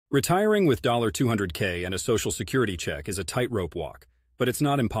Retiring with $200K and a Social Security check is a tightrope walk, but it's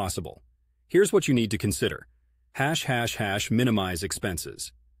not impossible. Here's what you need to consider. Minimize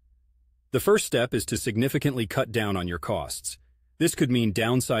expenses. The first step is to significantly cut down on your costs. This could mean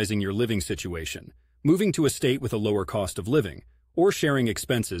downsizing your living situation, moving to a state with a lower cost of living, or sharing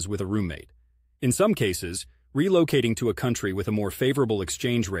expenses with a roommate. In some cases, relocating to a country with a more favorable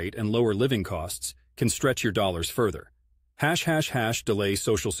exchange rate and lower living costs can stretch your dollars further. Delay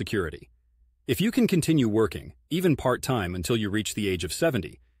Social Security. If you can continue working, even part-time until you reach the age of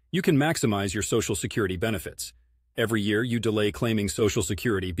 70, you can maximize your Social Security benefits. Every year you delay claiming Social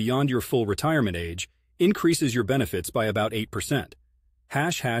Security beyond your full retirement age increases your benefits by about 8%.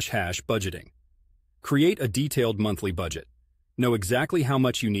 Budgeting. Create a detailed monthly budget. Know exactly how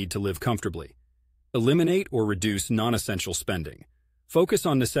much you need to live comfortably. Eliminate or reduce non-essential spending. Focus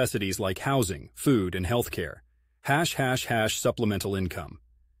on necessities like housing, food, and healthcare. Supplemental income.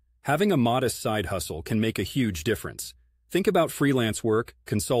 Having a modest side hustle can make a huge difference. Think about freelance work,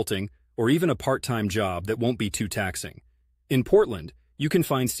 consulting, or even a part-time job that won't be too taxing. In Portland, you can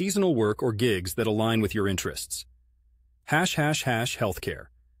find seasonal work or gigs that align with your interests. Healthcare.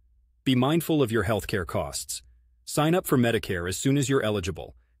 Be mindful of your healthcare costs. Sign up for Medicare as soon as you're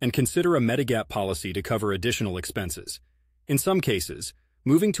eligible, and consider a Medigap policy to cover additional expenses. In some cases,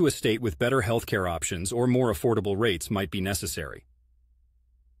 moving to a state with better healthcare options or more affordable rates might be necessary.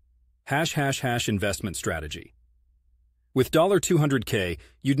 Investment strategy. With $200K,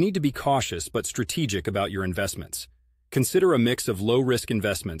 you'd need to be cautious but strategic about your investments. Consider a mix of low-risk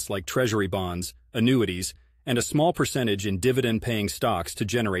investments like treasury bonds, annuities, and a small percentage in dividend-paying stocks to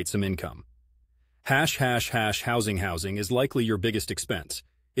generate some income. Housing is likely your biggest expense.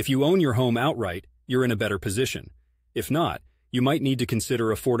 If you own your home outright, you're in a better position. If not, you might need to consider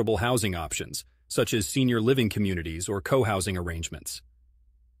affordable housing options, such as senior living communities or co-housing arrangements.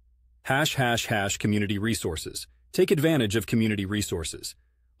 Community resources. Take advantage of community resources.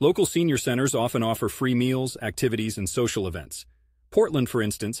 Local senior centers often offer free meals, activities, and social events. Portland, for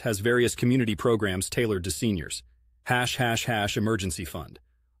instance, has various community programs tailored to seniors. Emergency fund.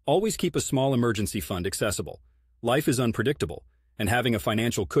 Always keep a small emergency fund accessible. Life is unpredictable, and having a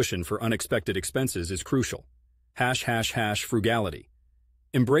financial cushion for unexpected expenses is crucial. Frugality.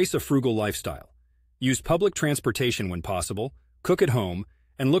 Embrace a frugal lifestyle. Use public transportation when possible, cook at home,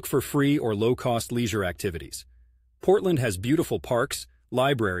 and look for free or low-cost leisure activities. Portland has beautiful parks,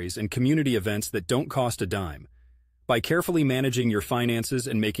 libraries, and community events that don't cost a dime. By carefully managing your finances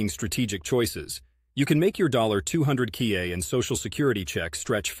and making strategic choices, you can make your $200K and Social Security check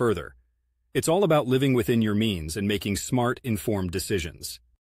stretch further. It's all about living within your means and making smart, informed decisions.